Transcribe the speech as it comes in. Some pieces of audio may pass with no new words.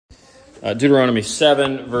Deuteronomy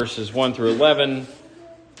 7, verses 1 through 11.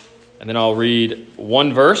 And then I'll read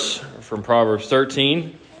one verse from Proverbs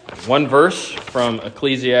 13, one verse from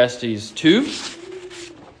Ecclesiastes 2,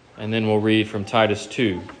 and then we'll read from Titus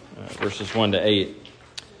 2, verses 1 to 8.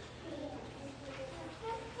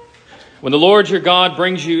 When the Lord your God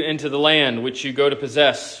brings you into the land which you go to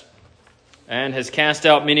possess, and has cast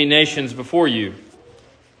out many nations before you,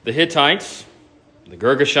 the Hittites, the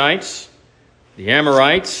Girgashites, the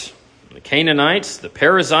Amorites, the Canaanites, the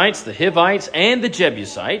Perizzites, the Hivites, and the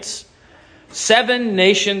Jebusites, 7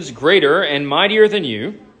 nations greater and mightier than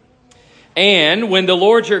you. And when the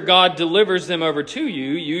Lord your God delivers them over to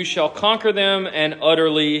you, you shall conquer them and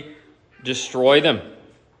utterly destroy them.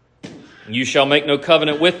 You shall make no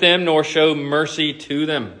covenant with them, nor show mercy to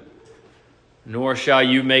them, nor shall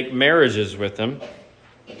you make marriages with them.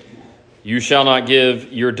 You shall not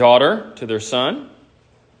give your daughter to their son,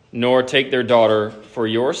 nor take their daughter for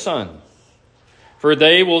your son. For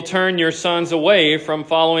they will turn your sons away from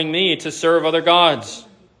following me to serve other gods.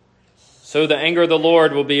 So the anger of the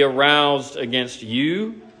Lord will be aroused against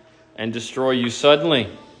you and destroy you suddenly.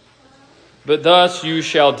 But thus you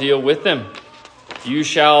shall deal with them. You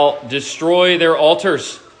shall destroy their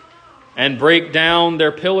altars and break down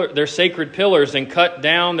their sacred pillars and cut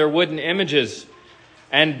down their wooden images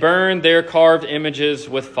and burn their carved images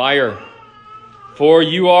with fire. For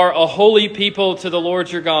you are a holy people to the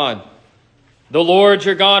Lord your God. The Lord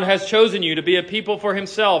your God has chosen you to be a people for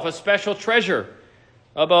himself, a special treasure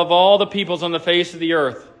above all the peoples on the face of the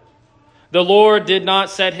earth. The Lord did not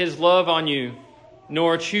set his love on you,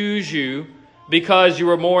 nor choose you because you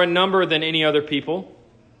were more in number than any other people,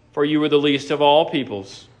 for you were the least of all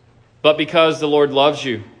peoples, but because the Lord loves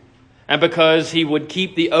you, and because he would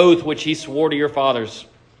keep the oath which he swore to your fathers.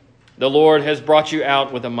 The Lord has brought you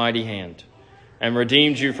out with a mighty hand and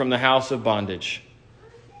redeemed you from the house of bondage.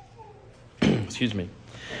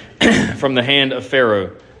 From the hand of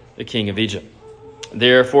Pharaoh, the king of Egypt.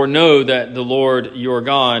 Therefore know that the Lord your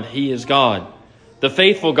God, he is God, the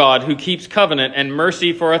faithful God who keeps covenant and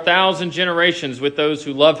mercy for 1,000 generations with those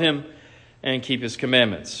who love him and keep his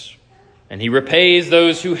commandments. And he repays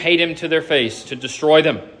those who hate him to their face to destroy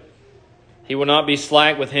them. He will not be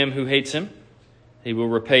slack with him who hates him. He will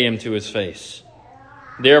repay him to his face.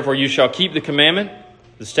 Therefore you shall keep the commandment,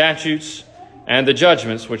 the statutes, and the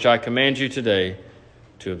judgments which I command you today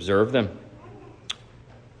to observe them.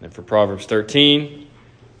 And for Proverbs 13,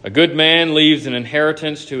 a good man leaves an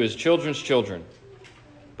inheritance to his children's children,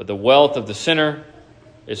 but the wealth of the sinner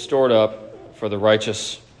is stored up for the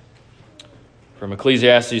righteous. From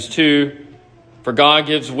Ecclesiastes 2, for God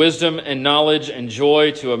gives wisdom and knowledge and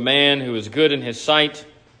joy to a man who is good in his sight,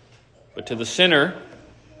 but to the sinner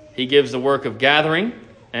he gives the work of gathering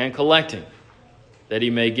and collecting, that he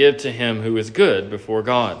may give to him who is good before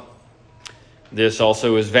God. This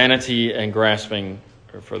also is vanity and grasping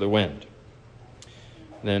for the wind.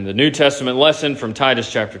 Then the New Testament lesson from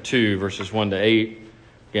Titus chapter 2, verses 1 to 8.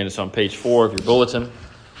 Again, it's on page 4 of your bulletin.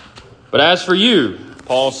 But as for you,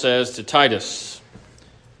 Paul says to Titus,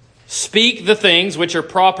 speak the things which are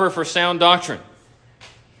proper for sound doctrine,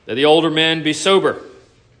 that the older men be sober,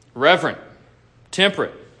 reverent,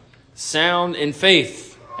 temperate, sound in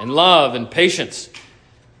faith and love and patience.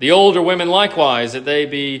 The older women likewise, that they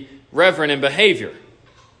be reverent in behavior,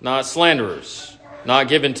 not slanderers, not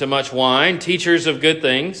given to much wine, teachers of good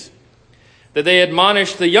things, that they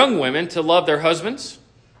admonish the young women to love their husbands,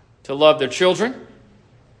 to love their children,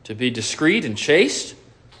 to be discreet and chaste,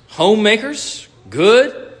 homemakers,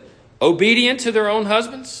 good, obedient to their own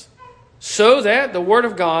husbands, so that the word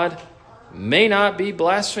of God may not be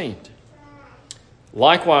blasphemed.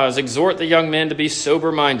 Likewise, exhort the young men to be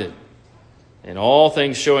sober-minded, in all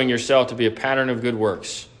things showing yourself to be a pattern of good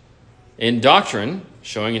works. In doctrine,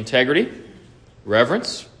 showing integrity,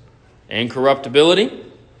 reverence, incorruptibility,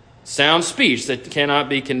 sound speech that cannot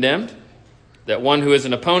be condemned, that one who is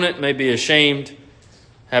an opponent may be ashamed,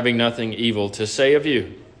 having nothing evil to say of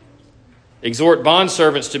you. Exhort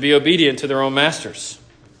bondservants to be obedient to their own masters,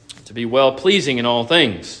 to be well-pleasing in all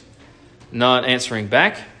things, not answering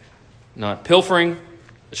back, not pilfering,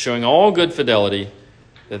 but showing all good fidelity,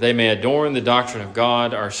 that they may adorn the doctrine of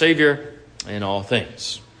God, our Savior, in all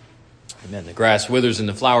things. Amen. The grass withers and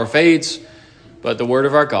the flower fades, but the word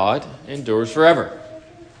of our God endures forever.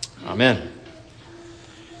 Amen.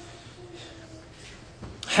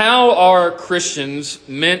 How are Christians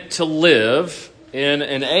meant to live in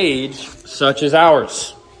an age such as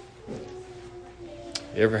ours?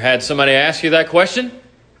 You ever had somebody ask you that question?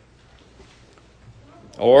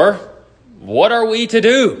 Or, what are we to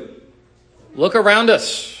do? Look around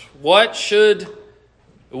us. What should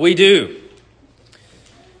we do?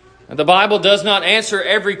 The Bible does not answer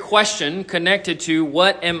every question connected to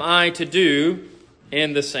what am I to do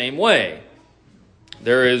in the same way.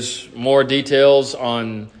 There is more details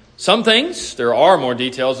on some things. There are more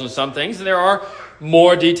details on some things, and there are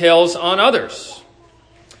more details on others.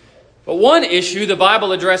 But one issue the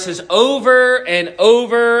Bible addresses over and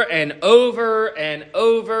over and over and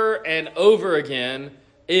over and over again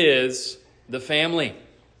is the family.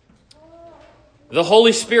 The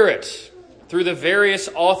Holy Spirit, through the various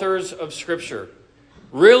authors of Scripture,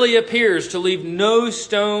 really appears to leave no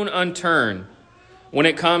stone unturned when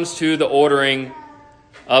it comes to the ordering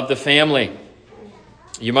of the family.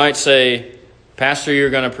 You might say, Pastor, you're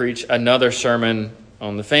going to preach another sermon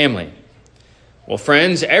on the family. Well,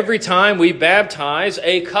 friends, every time we baptize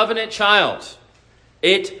a covenant child,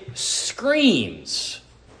 it screams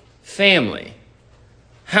family,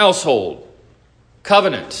 household,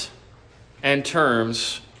 covenant, and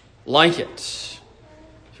terms like it.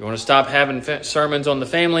 If you want to stop having sermons on the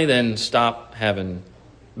family, then stop having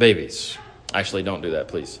babies. Actually, don't do that,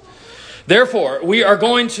 please. Therefore, we are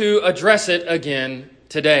going to address it again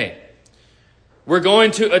today. We're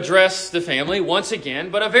going to address the family once again,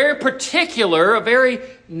 but a very particular, a very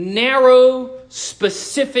narrow,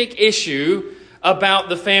 specific issue about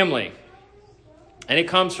the family. And it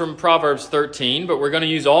comes from Proverbs 13, but we're going to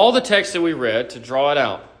use all the text that we read to draw it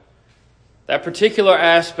out. That particular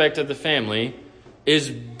aspect of the family is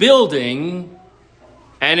building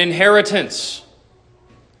an inheritance.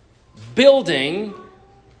 Building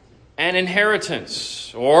an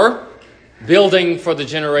inheritance, or building for the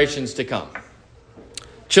generations to come.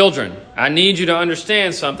 Children, I need you to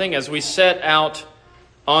understand something as we set out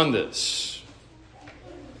on this.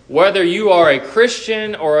 Whether you are a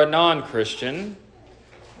Christian or a non-Christian,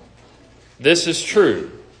 this is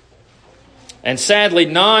true. And sadly,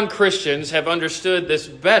 non-Christians have understood this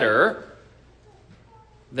better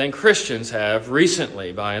than Christians have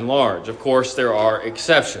recently, by and large. Of course, there are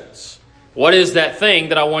exceptions. What is that thing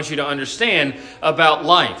that I want you to understand about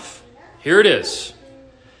life? Here it is.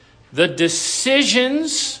 The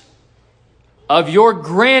decisions of your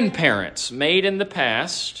grandparents made in the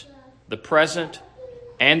past, the present,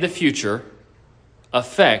 and the future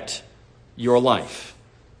affect your life.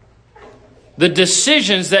 The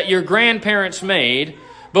decisions that your grandparents made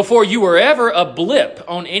before you were ever a blip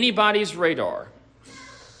on anybody's radar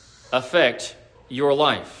affect your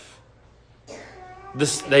life.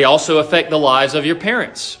 They also affect the lives of your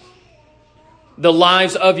parents. The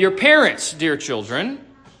lives of your parents, dear children,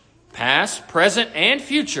 past, present, and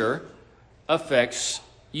future, affects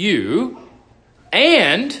you.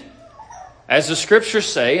 And, as the Scriptures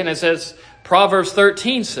say, and as Proverbs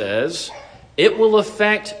 13 says, it will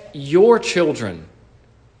affect your children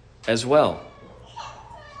as well.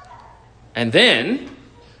 And then,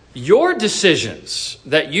 your decisions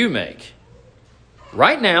that you make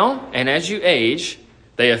right now and as you age,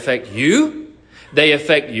 they affect you, they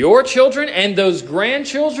affect your children and those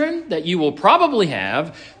grandchildren that you will probably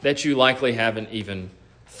have that you likely haven't even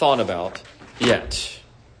thought about yet.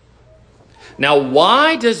 Now,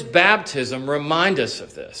 why does baptism remind us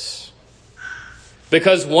of this?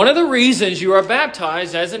 Because one of the reasons you are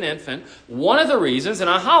baptized as an infant, one of the reasons, and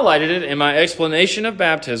I highlighted it in my explanation of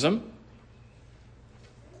baptism,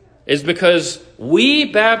 is because we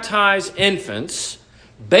baptize infants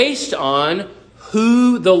based on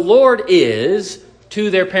who the Lord is to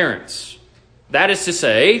their parents. That is to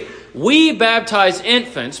say, we baptize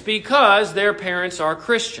infants because their parents are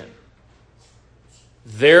Christian.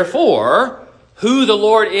 Therefore, who the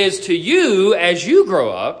Lord is to you as you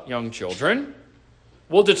grow up, young children,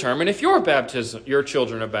 will determine if your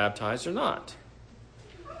children are baptized or not.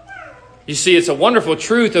 You see, it's a wonderful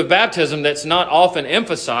truth of baptism that's not often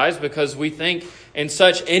emphasized because we think in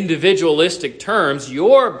such individualistic terms.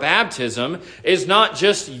 Your baptism is not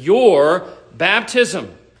just your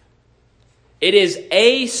baptism. It is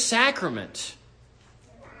a sacrament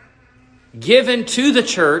given to the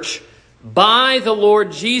church by the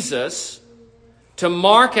Lord Jesus to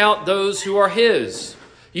mark out those who are His.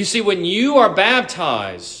 You see, when you are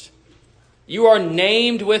baptized, you are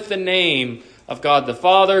named with the name of God the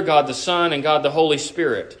Father, God the Son, and God the Holy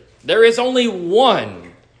Spirit. There is only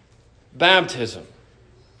one baptism,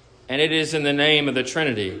 and it is in the name of the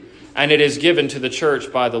Trinity, and it is given to the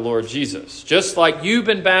church by the Lord Jesus. Just like you've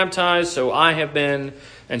been baptized, so I have been,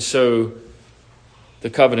 and so the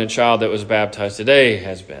covenant child that was baptized today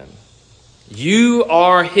has been. You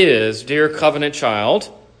are His, dear covenant child.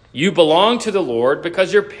 You belong to the Lord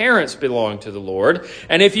because your parents belong to the Lord.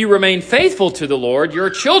 And if you remain faithful to the Lord, your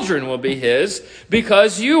children will be His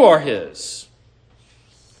because you are His.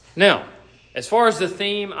 Now, as far as the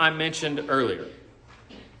theme I mentioned earlier,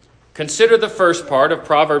 consider the first part of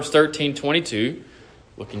Proverbs 13:22.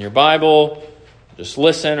 Look in your Bible, just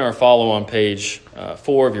listen or follow on page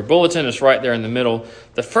 4 of your bulletin. It's right there in the middle.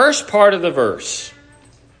 The first part of the verse.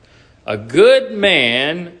 A good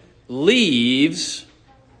man leaves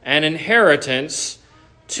an inheritance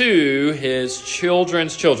to his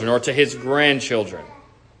children's children, or to his grandchildren.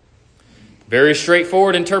 Very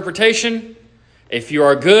straightforward interpretation. If you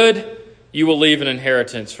are good, you will leave an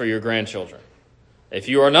inheritance for your grandchildren. If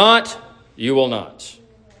you are not, you will not.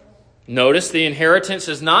 Notice the inheritance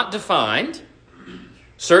is not defined.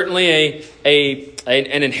 Certainly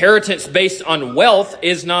an inheritance based on wealth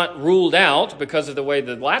is not ruled out because of the way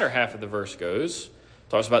the latter half of the verse goes.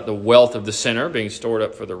 It talks about the wealth of the sinner being stored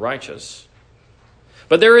up for the righteous.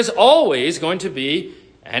 But there is always going to be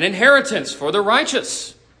an inheritance for the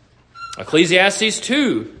righteous. Ecclesiastes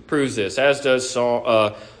 2 proves this, as does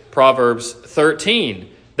Proverbs 13.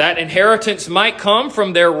 That inheritance might come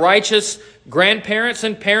from their righteous grandparents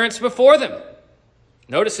and parents before them.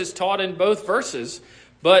 Notice it's taught in both verses.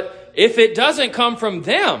 But if it doesn't come from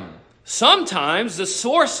them, sometimes the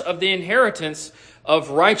source of the inheritance of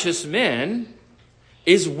righteous men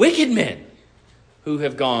is wicked men who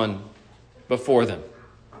have gone before them.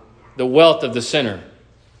 The wealth of the sinner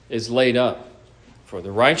is laid up for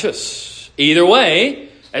the righteous. Either way,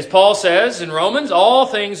 as Paul says in Romans, all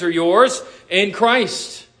things are yours in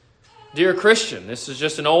Christ. Dear Christian, this is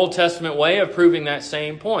just an Old Testament way of proving that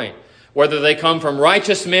same point. Whether they come from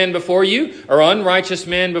righteous men before you or unrighteous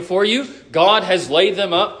men before you, God has laid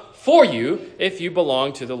them up for you if you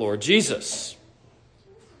belong to the Lord Jesus.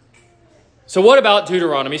 So what about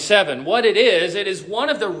Deuteronomy 7? What it is one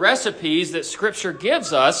of the recipes that Scripture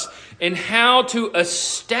gives us in how to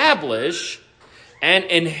establish an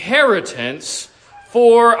inheritance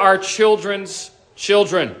for our children's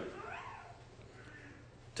children.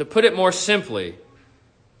 To put it more simply,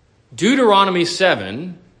 Deuteronomy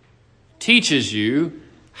 7 teaches you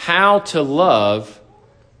how to love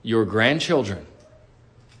your grandchildren,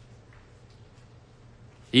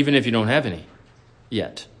 even if you don't have any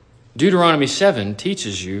yet. Deuteronomy 7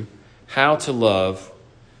 teaches you how to love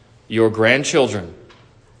your grandchildren.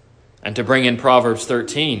 And to bring in Proverbs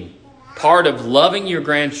 13, part of loving your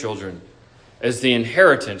grandchildren is the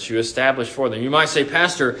inheritance you establish for them. You might say,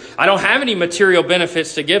 Pastor, I don't have any material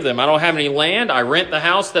benefits to give them. I don't have any land. I rent the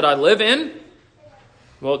house that I live in.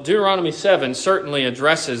 Well, Deuteronomy 7 certainly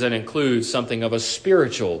addresses and includes something of a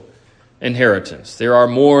spiritual inheritance. There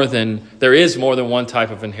is more than one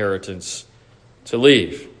type of inheritance to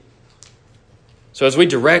leave. So as we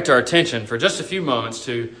direct our attention for just a few moments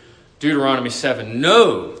to Deuteronomy 7,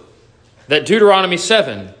 know that Deuteronomy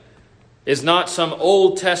 7 is not some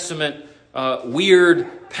Old Testament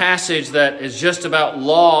weird passage that is just about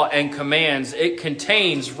law and commands. It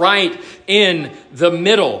contains right in the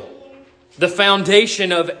middle the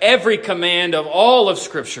foundation of every command of all of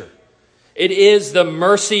Scripture. It is the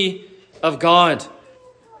mercy of God.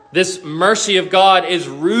 This mercy of God is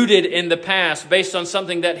rooted in the past based on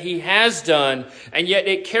something that He has done, and yet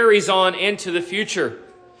it carries on into the future.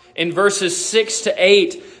 In verses 6 to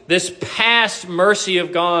 8, this past mercy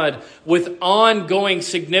of God with ongoing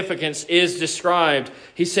significance is described.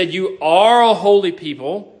 He said, "You are a holy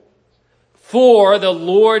people, for the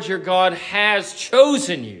Lord your God has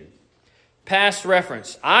chosen you." Past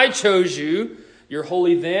reference. I chose you. You're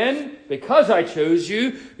holy then because I chose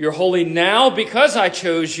you. You're holy now because I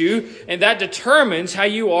chose you. And that determines how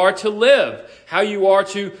you are to live, how you are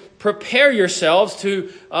to prepare yourselves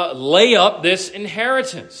to lay up this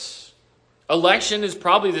inheritance. Election is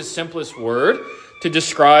probably the simplest word to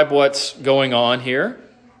describe what's going on here.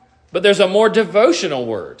 But there's a more devotional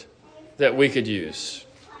word that we could use.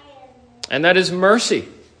 And that is mercy.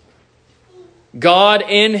 God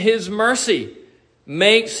in His mercy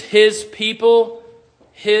makes His people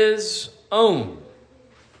His own.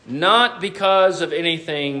 Not because of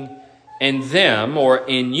anything in them or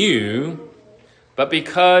in you, but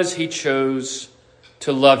because He chose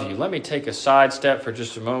to love you. Let me take a sidestep for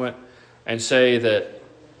just a moment and say that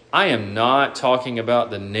I am not talking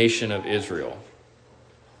about the nation of Israel.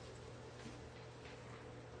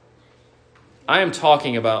 I am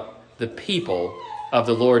talking about the people of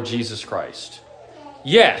the Lord Jesus Christ.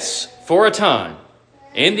 Yes, for a time,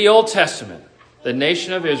 in the Old Testament, the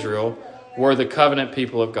nation of Israel were the covenant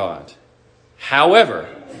people of God. However,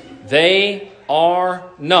 they are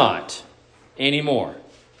not anymore.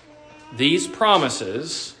 These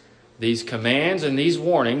promises, these commands, and these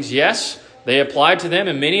warnings, yes, they applied to them,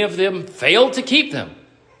 and many of them failed to keep them.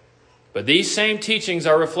 But these same teachings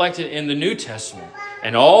are reflected in the New Testament,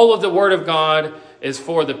 and all of the Word of God is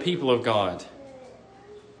for the people of God.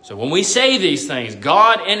 So when we say these things,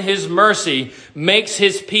 God in his mercy makes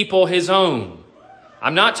his people his own.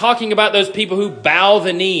 I'm not talking about those people who bow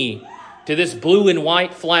the knee to this blue and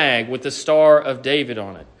white flag with the Star of David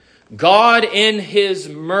on it. God in his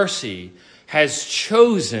mercy has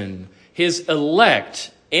chosen his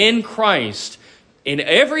elect in Christ in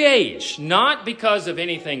every age, not because of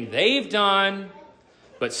anything they've done,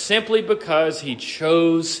 but simply because he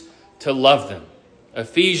chose to love them.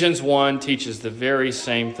 Ephesians 1 teaches the very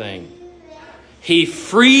same thing. He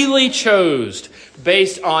freely chose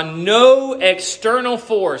based on no external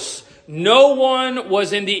force. No one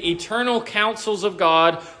was in the eternal counsels of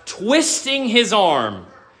God twisting his arm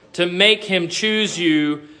to make him choose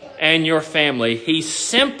you and your family. He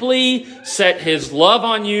simply set his love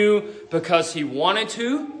on you because he wanted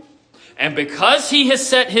to. And because he has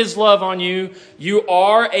set his love on you, you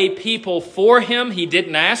are a people for him. He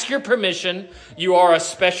didn't ask your permission. You are a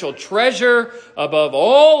special treasure above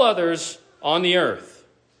all others on the earth.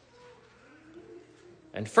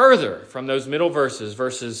 And further, from those middle verses,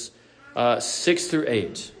 verses 6 through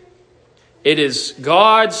 8, it is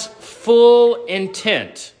God's full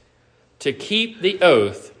intent to keep the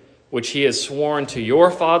oath which he has sworn to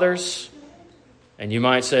your fathers. And you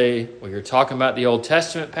might say, well, you're talking about the Old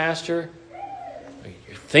Testament, Pastor.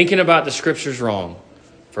 You're thinking about the scriptures wrong.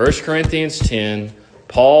 1 Corinthians 10,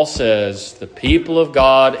 Paul says, the people of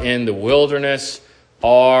God in the wilderness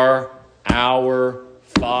are our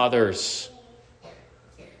fathers.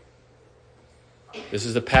 This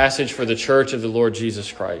is the passage for the church of the Lord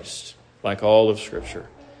Jesus Christ, like all of Scripture.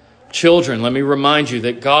 Children, let me remind you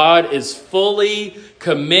that God is fully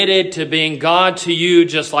committed to being God to you,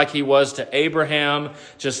 just like he was to Abraham,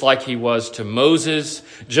 just like he was to Moses,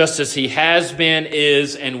 just as he has been,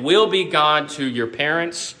 is, and will be God to your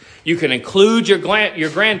parents. You can include your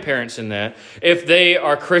grandparents in that if they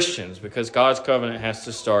are Christians, because God's covenant has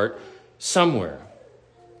to start somewhere.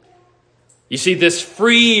 You see, this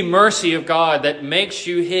free mercy of God that makes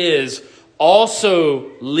you his also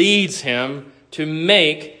leads him to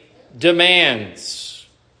make demands.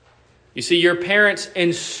 You see, your parents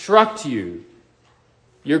instruct you.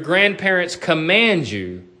 Your grandparents command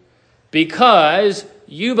you because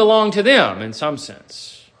you belong to them in some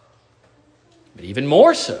sense. But even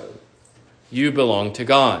more so, you belong to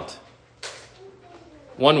God.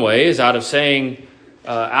 One way is out of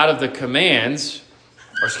the commands,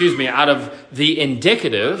 out of the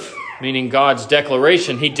indicative, meaning God's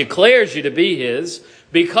declaration. He declares you to be his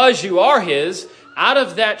because you are his. Out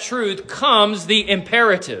of that truth comes the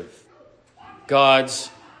imperative,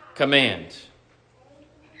 God's command.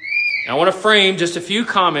 Now, I want to frame just a few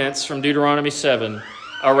comments from Deuteronomy 7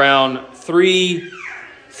 around three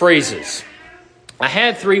phrases. I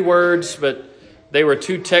had 3 words, but they were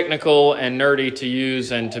too technical and nerdy to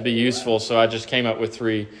use and to be useful, so I just came up with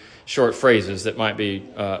 3 short phrases that might be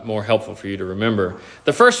more helpful for you to remember.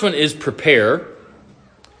 The first one is prepare.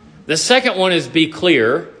 The second one is be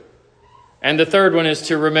clear. And the third one is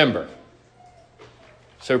to remember.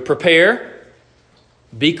 So prepare,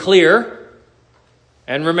 be clear,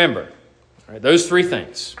 and remember. All right, those 3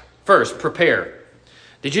 things. First, prepare.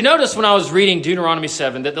 Did you notice when I was reading Deuteronomy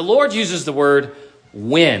 7 that the Lord uses the word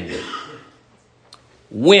when?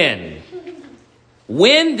 When.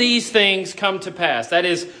 When these things come to pass. That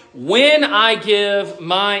is, when I give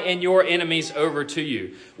my and your enemies over to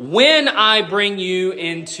you. When I bring you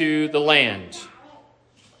into the land.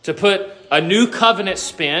 To put a new covenant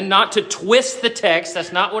spin, not to twist the text.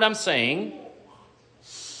 That's not what I'm saying.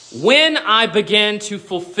 When I begin to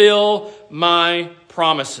fulfill my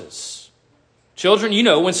promises. Children, you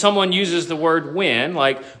know when someone uses the word when,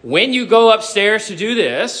 like when you go upstairs to do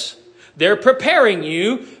this, they're preparing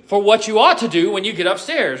you for what you ought to do when you get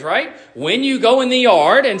upstairs, right? When you go in the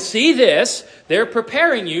yard and see this, they're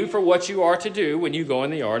preparing you for what you are to do when you go in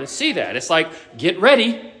the yard and see that. It's like, get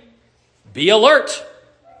ready, be alert,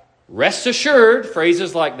 rest assured,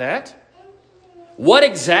 phrases like that. What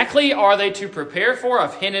exactly are they to prepare for?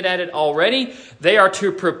 I've hinted at it already. They are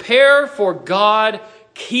to prepare for God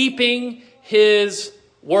keeping his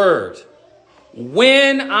word.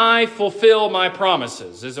 When I fulfill my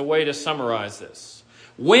promises is a way to summarize this.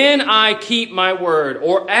 When I keep my word,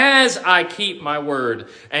 or as I keep my word,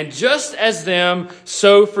 and just as them,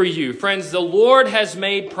 so for you. Friends, the Lord has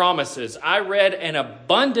made promises. I read an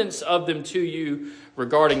abundance of them to you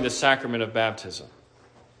regarding the sacrament of baptism.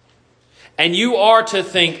 And you are to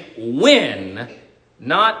think when,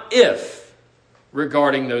 not if,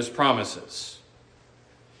 regarding those promises.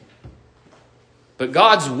 But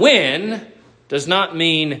God's when does not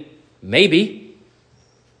mean maybe.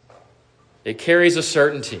 It carries a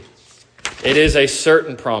certainty. It is a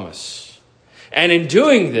certain promise. And in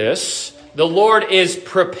doing this, the Lord is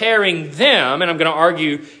preparing them, and I'm going to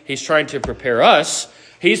argue he's trying to prepare us.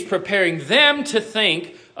 He's preparing them to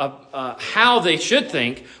think of how they should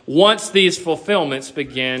think once these fulfillments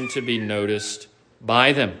begin to be noticed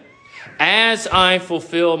by them. As I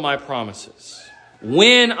fulfill my promises,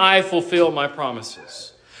 when I fulfill my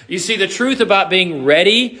promises. You see, the truth about being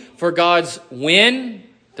ready for God's when,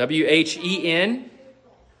 W-H-E-N,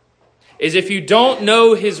 is if you don't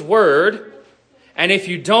know his word, and if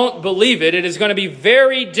you don't believe it, it is going to be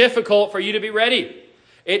very difficult for you to be ready.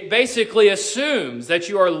 It basically assumes that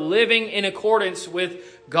you are living in accordance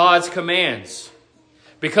with God's commands.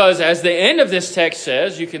 Because as the end of this text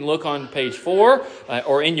says, you can look on page 4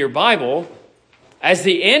 or in your Bible, as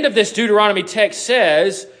the end of this Deuteronomy text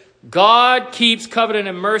says, God keeps covenant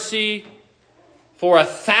and mercy for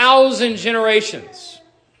 1,000 generations.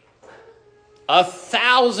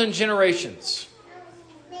 1,000 generations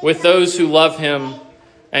with those who love him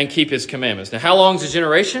and keep his commandments. Now, how long is a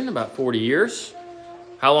generation? About 40 years.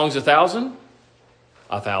 How long is 1,000?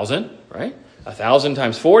 1,000, right? 1,000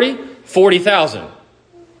 times 40, 40,000.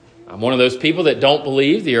 I'm one of those people that don't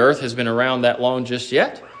believe the earth has been around that long just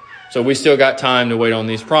yet. So we still got time to wait on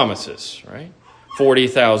these promises, right?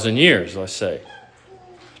 40,000 years, let's say.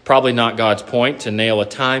 Probably not God's point to nail a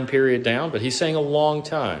time period down, but he's saying a long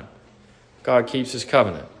time. God keeps his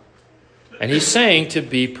covenant. And he's saying to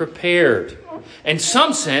be prepared. In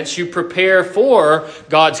some sense, you prepare for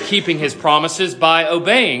God's keeping his promises by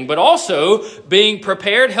obeying. But also, being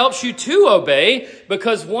prepared helps you to obey,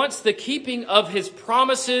 because once the keeping of his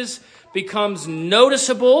promises becomes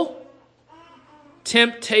noticeable,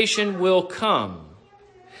 temptation will come.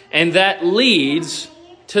 And that leads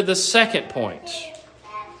to the second point.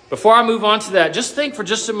 Before I move on to that, just think for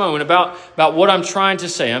just a moment about what I'm trying to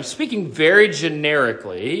say. I'm speaking very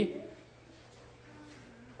generically.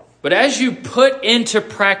 But as you put into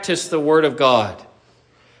practice the Word of God,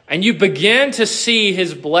 and you begin to see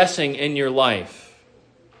his blessing in your life,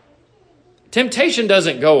 temptation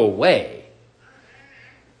doesn't go away.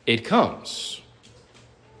 It comes.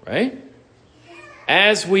 Right?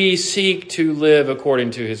 As we seek to live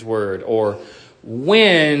according to his word, or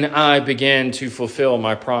when I begin to fulfill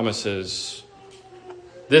my promises,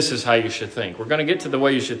 this is how you should think. We're going to get to the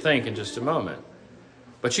way you should think in just a moment.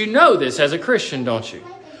 But you know this as a Christian, don't you?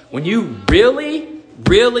 When you really,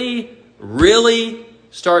 really, really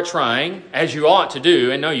start trying, as you ought to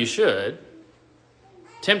do, and know you should,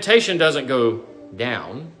 temptation doesn't go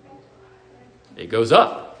down. It goes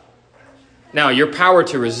up. Now, your power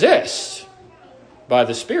to resist by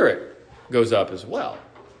the Spirit goes up as well.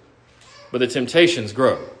 But the temptations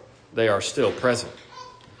grow. They are still present.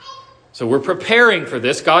 So we're preparing for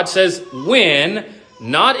this. God says when,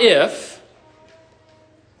 not if.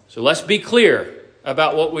 So let's be clear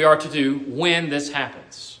about what we are to do when this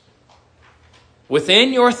happens.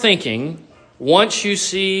 Within your thinking, once you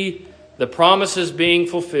see the promises being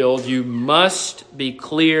fulfilled, you must be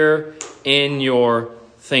clear in your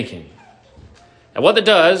thinking. And what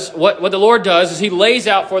the Lord does is he lays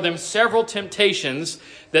out for them several temptations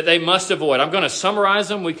that they must avoid. I'm going to summarize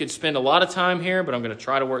them. We could spend a lot of time here, but I'm going to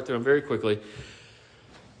try to work through them very quickly.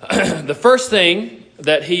 The first thing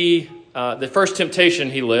that the first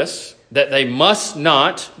temptation he lists that they must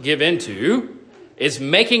not give into is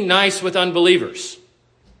making nice with unbelievers.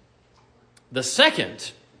 The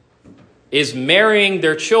second is marrying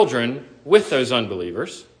their children with those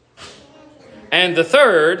unbelievers. And the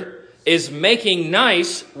third is making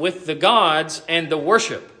nice with the gods and the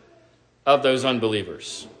worship of those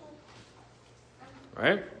unbelievers.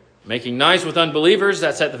 Right? Making nice with unbelievers,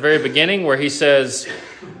 that's at the very beginning where he says,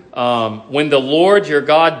 when the Lord your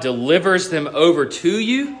God delivers them over to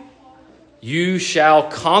you, you shall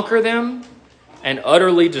conquer them and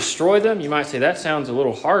utterly destroy them. You might say, that sounds a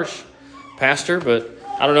little harsh, Pastor, but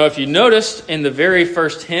I don't know if you noticed in the very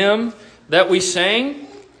first hymn that we sang.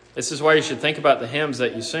 This is why you should think about the hymns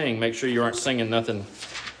that you sing. Make sure you aren't singing nothing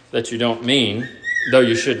that you don't mean, though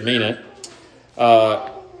you should mean it.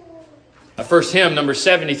 First hymn, number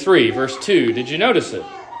 73, verse 2. Did you notice it?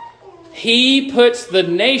 He puts the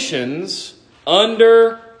nations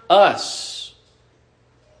under us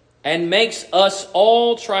and makes us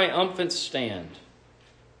all triumphant stand.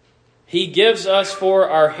 He gives us for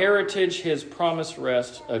our heritage his promised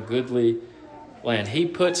rest, a goodly land. He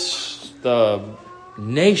puts the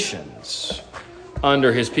nations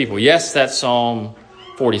under his people. Yes, that's Psalm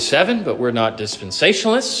 47, but we're not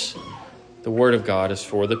dispensationalists. The word of God is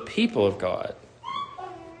for the people of God.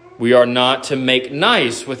 We are not to make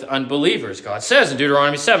nice with unbelievers. God says in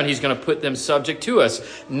Deuteronomy 7, he's going to put them subject to us.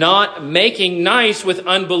 Not making nice with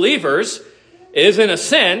unbelievers is, in a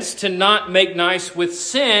sense, to not make nice with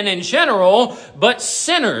sin in general, but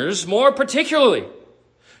sinners more particularly.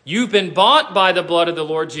 You've been bought by the blood of the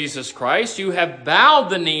Lord Jesus Christ. You have bowed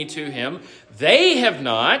the knee to him. They have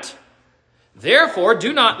not. Therefore,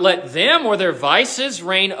 do not let them or their vices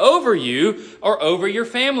reign over you or over your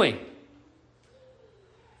family.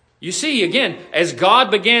 You see, again, as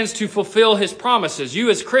God begins to fulfill his promises, you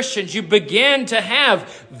as Christians, you begin to have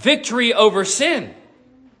victory over sin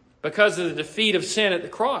because of the defeat of sin at the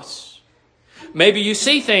cross. Maybe you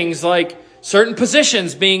see things like certain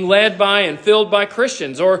positions being led by and filled by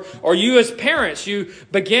Christians, or you as parents, you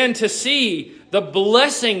begin to see the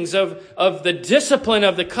blessings of the discipline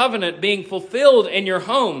of the covenant being fulfilled in your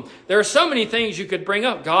home. There are so many things you could bring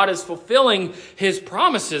up. God is fulfilling his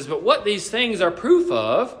promises, but what these things are proof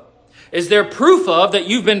of is they're proof of that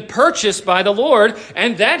you've been purchased by the Lord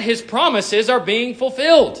and that his promises are being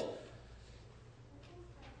fulfilled.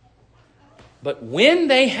 But when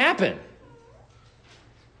they happen,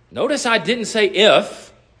 notice I didn't say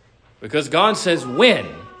if, because God says when.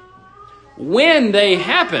 When they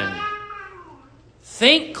happen,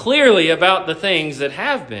 think clearly about the things that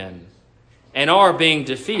have been and are being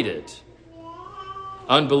defeated.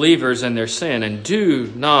 Unbelievers and their sin, and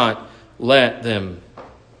do not let them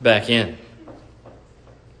back in.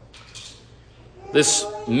 This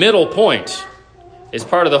middle point is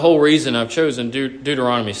part of the whole reason I've chosen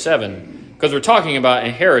Deuteronomy 7, because we're talking about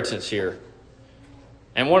inheritance here.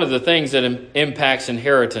 And one of the things that impacts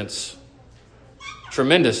inheritance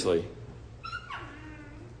tremendously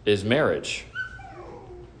is marriage.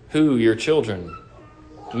 Who your children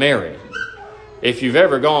marry. If you've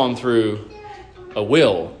ever gone through a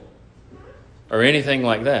will or anything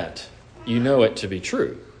like that, you know it to be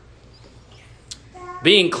true.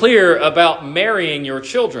 Being clear about marrying your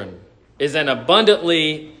children is an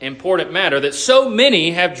abundantly important matter that so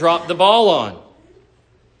many have dropped the ball on.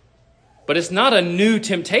 But it's not a new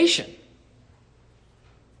temptation.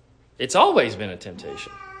 It's always been a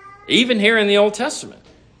temptation, even here in the Old Testament.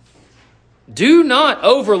 Do not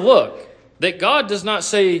overlook that God does not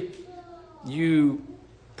say you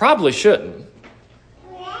probably shouldn't.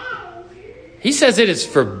 He says it is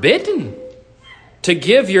forbidden to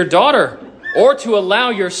give your daughter or to allow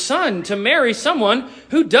your son to marry someone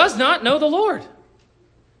who does not know the Lord.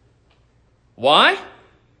 Why?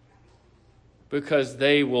 Because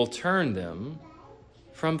they will turn them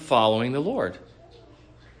from following the Lord.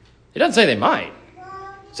 It doesn't say they might.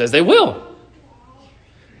 It says they will.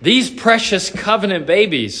 These precious covenant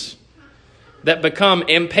babies that become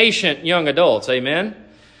impatient young adults, amen?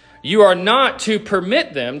 You are not to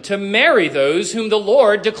permit them to marry those whom the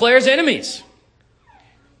Lord declares enemies.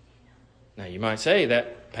 Now you might say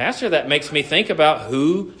that, Pastor, that makes me think about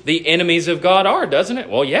who the enemies of God are, doesn't it?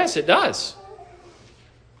 Well, yes, it does.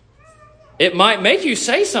 It might make you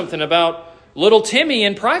say something about little Timmy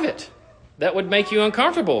in private. That would make you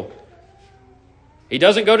uncomfortable. He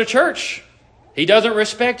doesn't go to church. He doesn't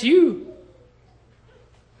respect you.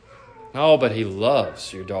 Oh, but he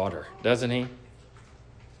loves your daughter, doesn't he?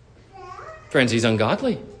 Friends, he's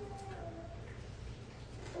ungodly.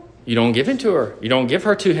 You don't give in to her. You don't give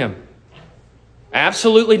her to him.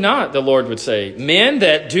 Absolutely not, the Lord would say. Men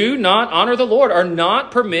that do not honor the Lord are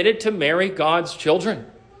not permitted to marry God's children.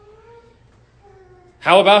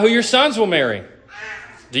 How about who your sons will marry?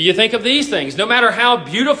 Do you think of these things? No matter how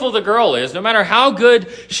beautiful the girl is, no matter how good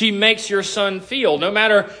she makes your son feel, no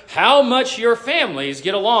matter how much your families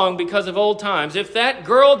get along because of old times, if that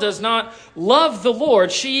girl does not love the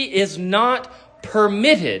Lord, she is not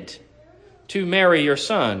permitted to marry your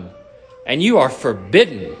son. And you are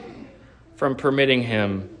forbidden from permitting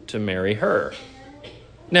him to marry her.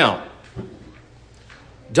 Now,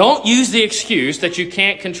 don't use the excuse that you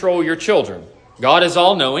can't control your children. God is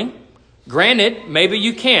all-knowing. Granted, maybe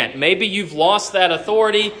you can't. Maybe you've lost that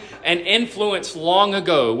authority and influence long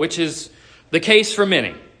ago, which is the case for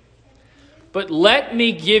many. But let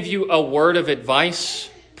me give you a word of advice.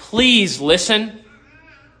 Please listen.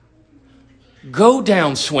 Go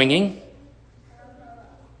down swinging.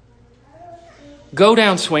 Go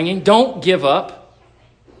down swinging. Don't give up.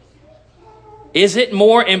 Is it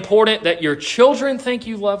more important that your children think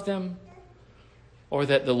you love them or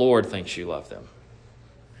that the Lord thinks you love them?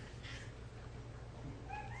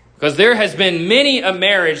 Because there has been many a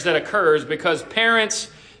marriage that occurs because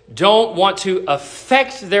parents don't want to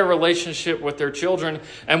affect their relationship with their children.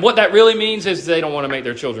 And what that really means is they don't want to make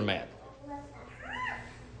their children mad.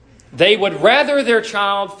 They would rather their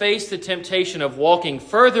child face the temptation of walking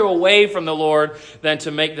further away from the Lord than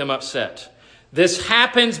to make them upset. This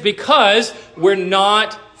happens because we're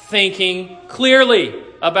not thinking clearly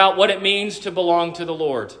about what it means to belong to the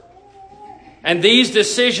Lord. And these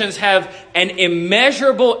decisions have an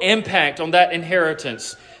immeasurable impact on that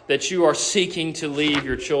inheritance that you are seeking to leave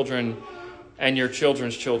your children and your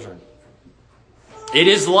children's children. It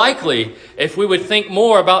is likely, if we would think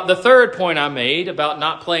more about the third point I made about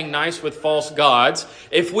not playing nice with false gods,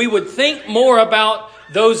 if we would think more about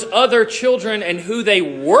those other children and who they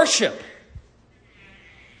worship,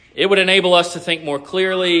 it would enable us to think more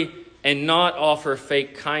clearly and not offer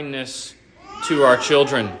fake kindness to our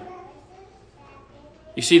children.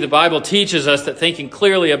 You see, the Bible teaches us that thinking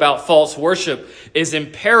clearly about false worship is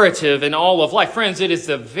imperative in all of life. Friends, it is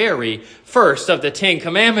the very first of the 10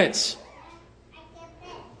 Commandments.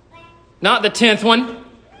 Not the 10th one,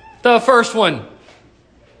 the first one.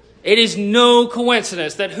 It is no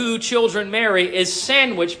coincidence that who children marry is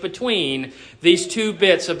sandwiched between these two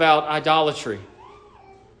bits about idolatry.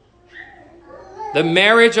 The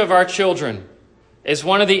marriage of our children is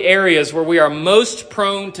one of the areas where we are most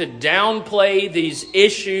prone to downplay these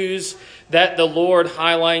issues that the Lord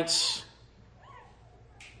highlights.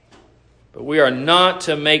 But we are not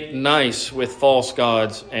to make nice with false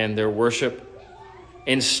gods and their worship.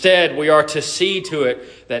 Instead, we are to see to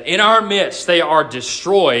it that in our midst they are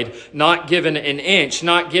destroyed, not given an inch,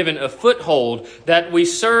 not given a foothold, that we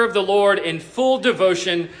serve the Lord in full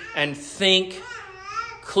devotion and think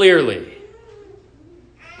clearly.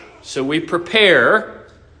 So we prepare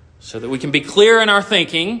so that we can be clear in our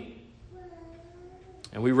thinking,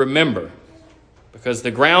 and we remember, because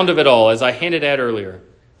the ground of it all, as I hinted at earlier,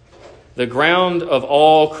 the ground of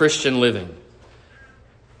all Christian living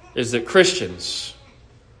is that Christians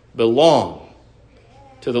belong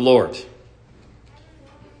to the Lord.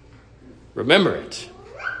 Remember it.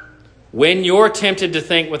 When you're tempted to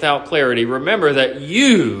think without clarity, remember that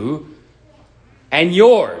you and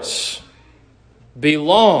yours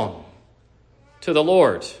belong to the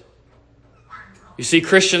Lord. You see,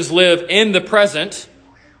 Christians live in the present,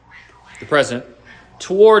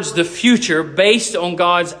 towards the future based on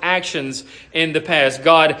God's actions in the past.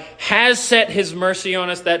 God has set his mercy on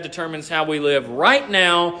us. That determines how we live right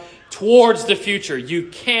now towards the future. You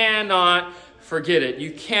cannot forget it.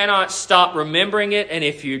 You cannot stop remembering it. And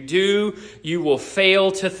if you do, you will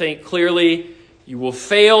fail to think clearly. You will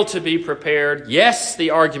fail to be prepared. Yes, the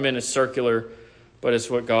argument is circular, but it's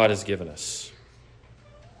what God has given us.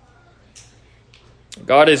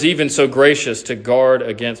 God is even so gracious to guard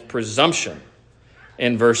against presumption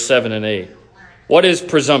in verse 7 and 8. What is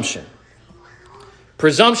presumption?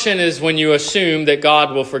 Presumption is when you assume that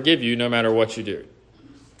God will forgive you no matter what you do.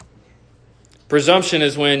 Presumption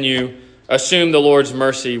is when you assume the Lord's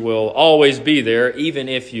mercy will always be there, even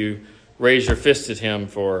if you raise your fist at him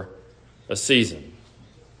for a season.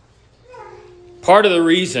 Part of the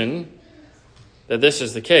reason that this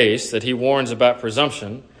is the case, that he warns about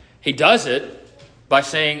presumption, he does it by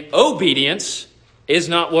saying obedience is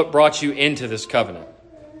not what brought you into this covenant.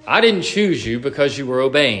 I didn't choose you because you were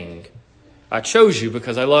obeying. I chose you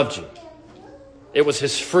because I loved you. It was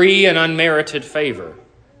his free and unmerited favor.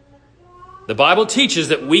 The Bible teaches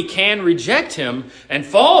that we can reject him and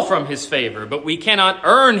fall from his favor, but we cannot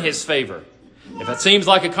earn his favor. If it seems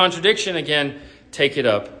like a contradiction, again, take it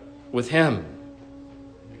up with him.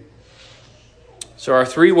 So our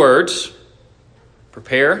three words: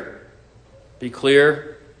 prepare, be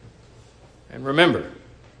clear, and remember.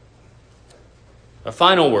 A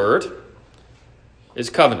final word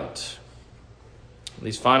is covenant.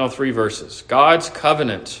 These final three verses. God's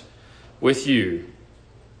covenant with you.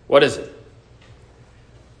 What is it?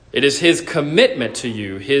 It is his commitment to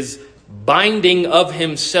you, his binding of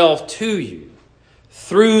himself to you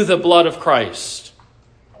through the blood of Christ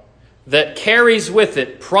that carries with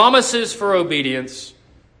it promises for obedience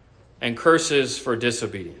and curses for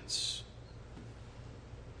disobedience.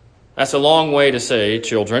 That's a long way to say,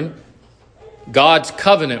 children, God's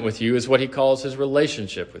covenant with you is what he calls his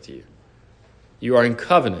relationship with you. You are in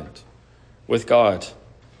covenant with God.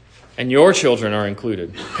 And your children are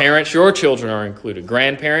included. Parents, your children are included.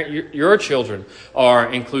 Grandparent, your children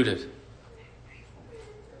are included.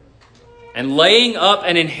 And laying up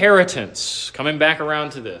an inheritance, coming back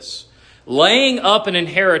around to this, laying up an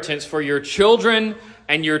inheritance for your children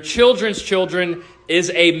and your children's children is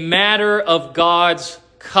a matter of God's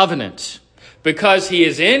covenant. Because he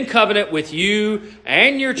is in covenant with you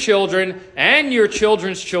and your children and your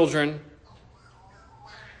children's children.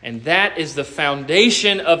 And that is the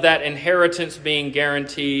foundation of that inheritance being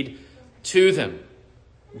guaranteed to them.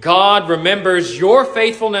 God remembers your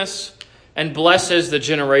faithfulness and blesses the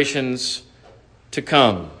generations to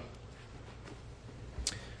come.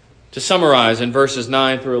 To summarize in verses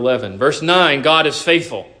 9 through 11. Verse 9, God is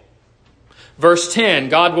faithful. Verse 10,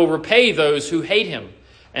 God will repay those who hate him.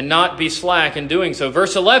 and not be slack in doing so.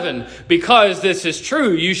 Verse 11, because this is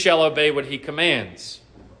true, you shall obey what he commands.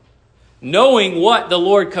 Knowing what the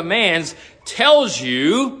Lord commands tells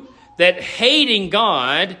you that hating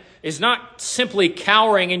God is not simply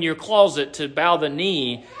cowering in your closet to bow the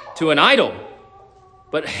knee to an idol,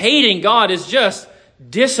 but hating God is just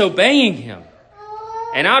disobeying him.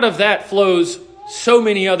 And out of that flows so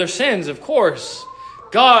many other sins, of course.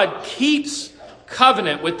 God keeps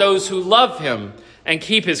covenant with those who love him and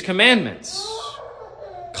keep his commandments.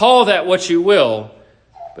 Call that what you will,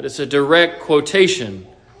 but it's a direct quotation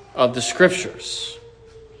of the Scriptures.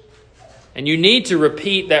 And you need to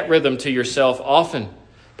repeat that rhythm to yourself often,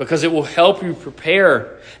 because it will help you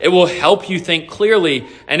prepare. It will help you think clearly,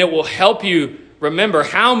 and it will help you remember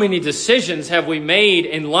how many decisions have we made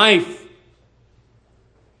in life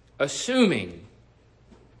assuming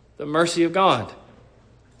the mercy of God.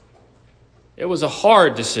 It was a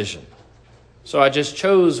hard decision. So I just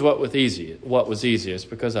chose what was easiest,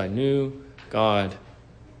 because I knew God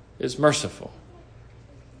is merciful.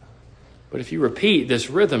 But if you repeat this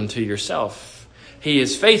rhythm to yourself, he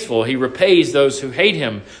is faithful. He repays those who hate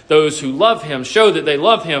him. Those who love him show that they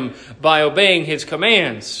love him by obeying his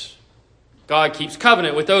commands. God keeps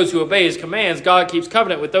covenant with those who obey his commands. God keeps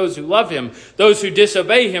covenant with those who love him. Those who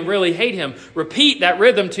disobey him really hate him. Repeat that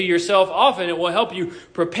rhythm to yourself often. It will help you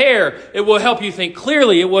prepare. It will help you think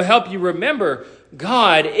clearly. It will help you remember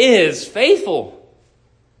God is faithful.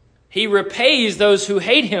 He repays those who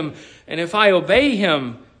hate him. And if I obey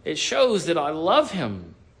him, it shows that I love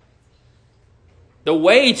him. The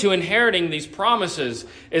way to inheriting these promises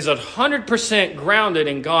is 100% grounded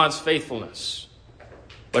in God's faithfulness.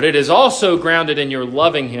 But it is also grounded in your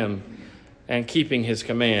loving him and keeping his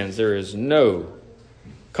commands. There is no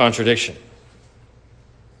contradiction.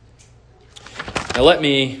 Now let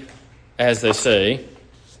me, as they say,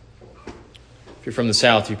 if you're from the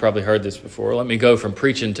South, you've probably heard this before. Let me go from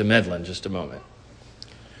preaching to meddling just a moment.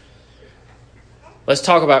 Let's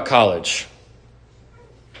talk about college.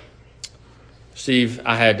 Steve,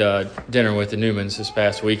 I had dinner with the Newmans this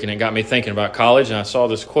past week, and it got me thinking about college, and I saw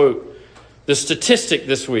this quote, the statistic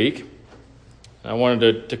this week. I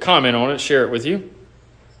wanted to comment on it, share it with you.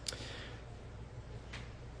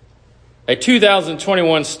 A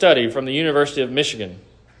 2021 study from the University of Michigan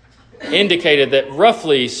indicated that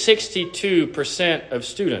roughly 62% of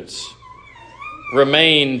students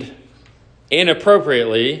remained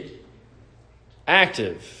inappropriately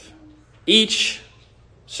active each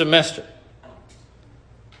semester.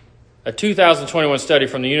 A 2021 study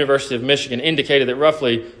from the University of Michigan indicated that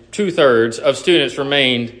roughly 2/3 of students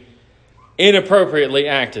remained inappropriately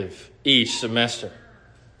active each semester.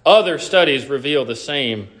 Other studies reveal the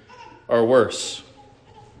same or worse.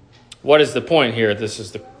 What is the point here? This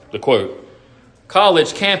is the quote.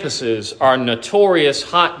 College campuses are notorious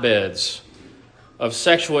hotbeds of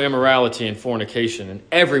sexual immorality and fornication, and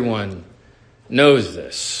everyone knows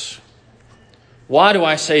this. Why do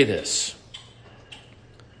I say this?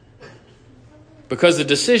 Because the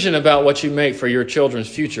decision about what you make for your children's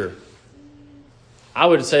future, I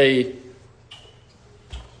would say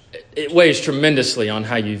it weighs tremendously on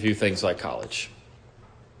how you view things like college.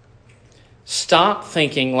 Stop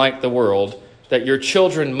thinking like the world that your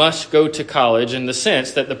children must go to college in the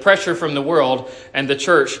sense that the pressure from the world and the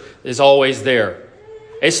church is always there.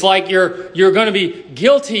 It's like you're going to be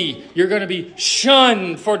guilty. You're going to be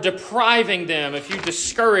shunned for depriving them if you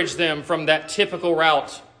discourage them from that typical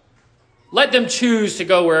route. Let them choose to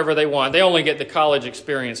go wherever they want. They only get the college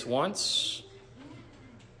experience once.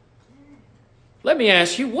 Let me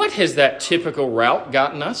ask you, what has that typical route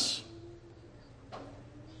gotten us?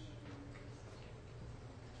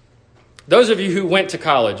 Those of you who went to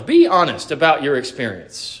college, be honest about your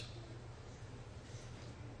experience.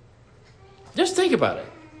 Just think about it.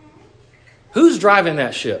 Who's driving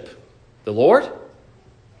that ship? The Lord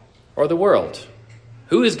or the world?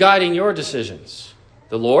 Who is guiding your decisions?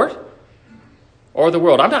 The Lord or the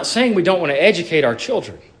world? I'm not saying we don't want to educate our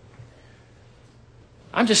children.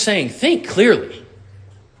 I'm just saying think clearly.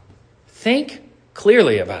 Think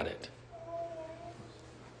clearly about it.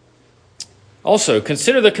 Also,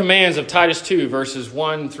 consider the commands of Titus 2, verses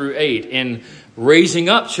 1 through 8 in raising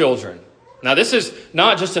up children. Now, this is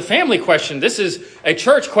not just a family question. This is a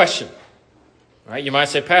church question. All right, you might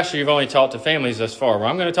say, Pastor, you've only taught to families thus far. Well,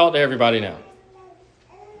 I'm going to talk to everybody now.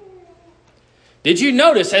 Did you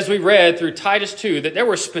notice as we read through Titus 2 that there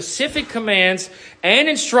were specific commands and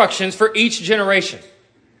instructions for each generation?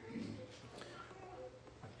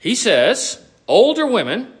 He says, older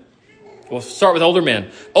women, we'll start with older men.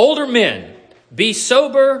 Older men, be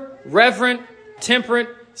sober, reverent, temperate,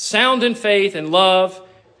 sound in faith and love,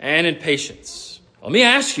 and in patience. Let me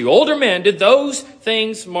ask you, older men, did those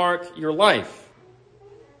things mark your life?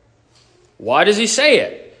 Why does he say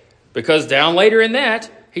it? Because down later in that,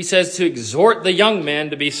 he says to exhort the young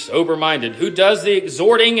men to be sober-minded. Who does the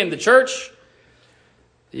exhorting in the church?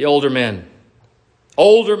 The older men.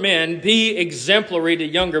 Older men, be exemplary to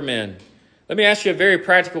younger men. Let me ask you a very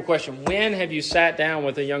practical question. When have you sat down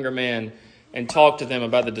with a younger man and talked to them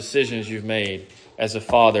about the decisions you've made as a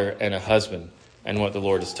father and a husband and what the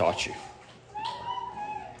Lord has taught you?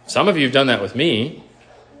 Some of you have done that with me.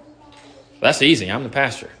 That's easy. I'm the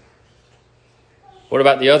pastor. What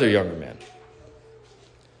about the other younger men?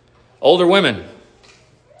 Older women.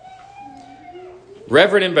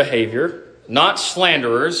 Reverent in behavior, not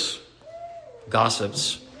slanderers,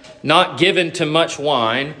 gossips, not given to much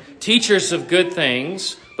wine, teachers of good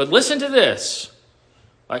things. But listen to this,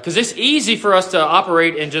 because it's easy for us to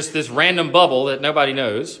operate in just this random bubble that nobody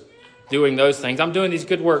knows, doing those things. I'm doing these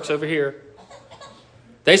good works over here.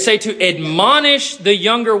 They say to admonish the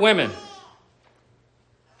younger women.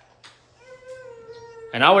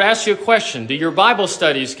 And I would ask you a question. Do your Bible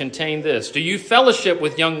studies contain this? Do you fellowship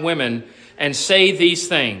with young women and say these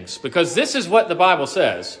things? Because this is what the Bible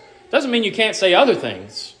says. Doesn't mean you can't say other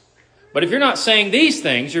things. But if you're not saying these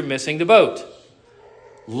things, you're missing the boat.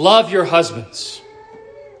 Love your husbands.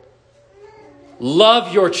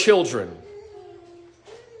 Love your children.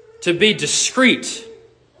 To be discreet.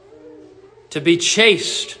 To be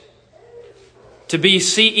chaste. To be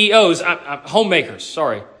CEOs, homemakers,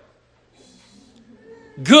 sorry.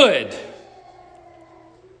 Good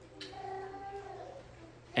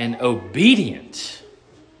and obedient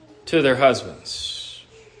to their husbands.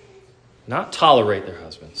 Not tolerate their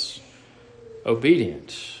husbands. Obedient.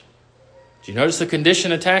 Do you notice the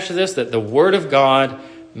condition attached to this? That the word of God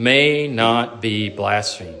may not be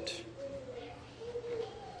blasphemed.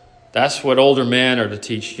 That's what older men are to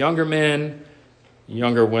teach younger men.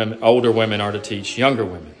 Younger women, older women are to teach younger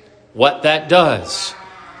women. What that does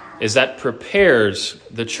is that prepares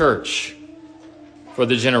the church for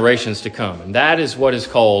the generations to come. And that is what is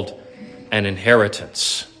called an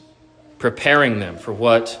inheritance. Preparing them for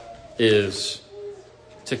what is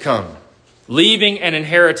to come. Leaving an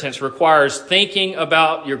inheritance requires thinking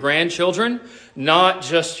about your grandchildren, not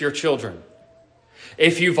just your children.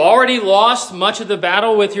 If you've already lost much of the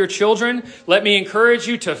battle with your children, let me encourage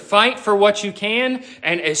you to fight for what you can,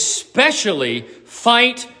 and especially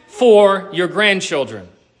fight for your grandchildren.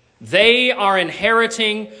 They are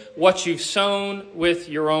inheriting what you've sown with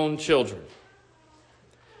your own children.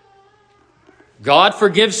 God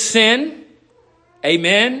forgives sin.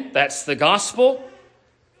 Amen. That's the gospel.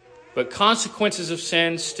 But consequences of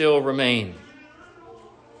sin still remain.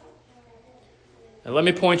 And let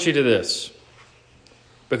me point you to this.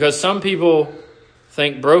 Because some people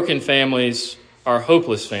think broken families are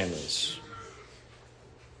hopeless families.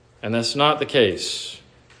 And that's not the case.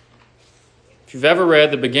 If you've ever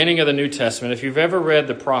read the beginning of the New Testament, if you've ever read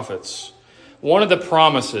the prophets, one of the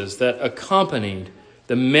promises that accompanied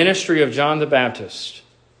the ministry of John the Baptist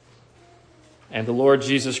and the Lord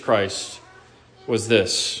Jesus Christ was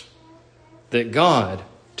this: that God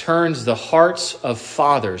turns the hearts of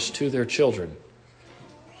fathers to their children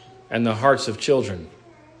and the hearts of children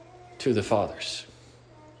to the fathers.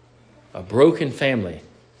 A broken family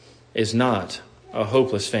is not a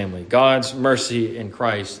hopeless family. God's mercy in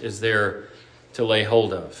Christ is there to lay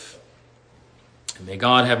hold of. And may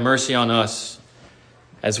God have mercy on us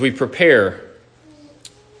as we prepare,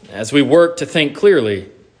 as we work to think clearly,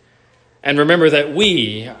 and remember that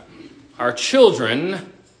we, our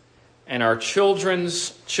children, and our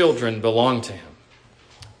children's children belong to Him.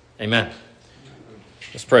 Amen.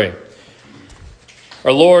 Let's pray.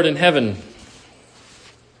 Our Lord in heaven,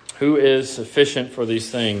 who is sufficient for these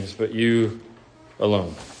things but you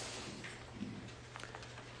alone?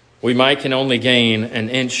 We can only gain an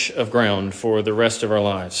inch of ground for the rest of our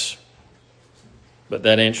lives, but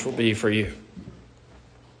that inch will be for you.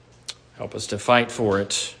 Help us to fight for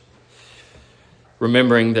it,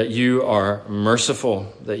 remembering that you are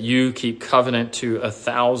merciful, that you keep covenant to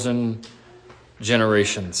 1,000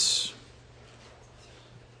 generations.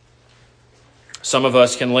 Some of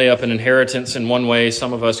us can lay up an inheritance in one way,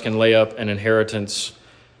 some of us can lay up an inheritance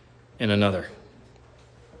in another.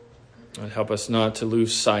 And help us not to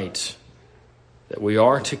lose sight that we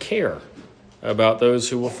are to care about those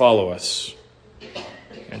who will follow us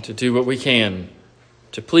and to do what we can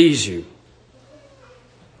to please you,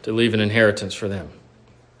 to leave an inheritance for them.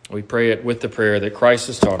 We pray it with the prayer that Christ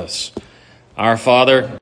has taught us. Our Father,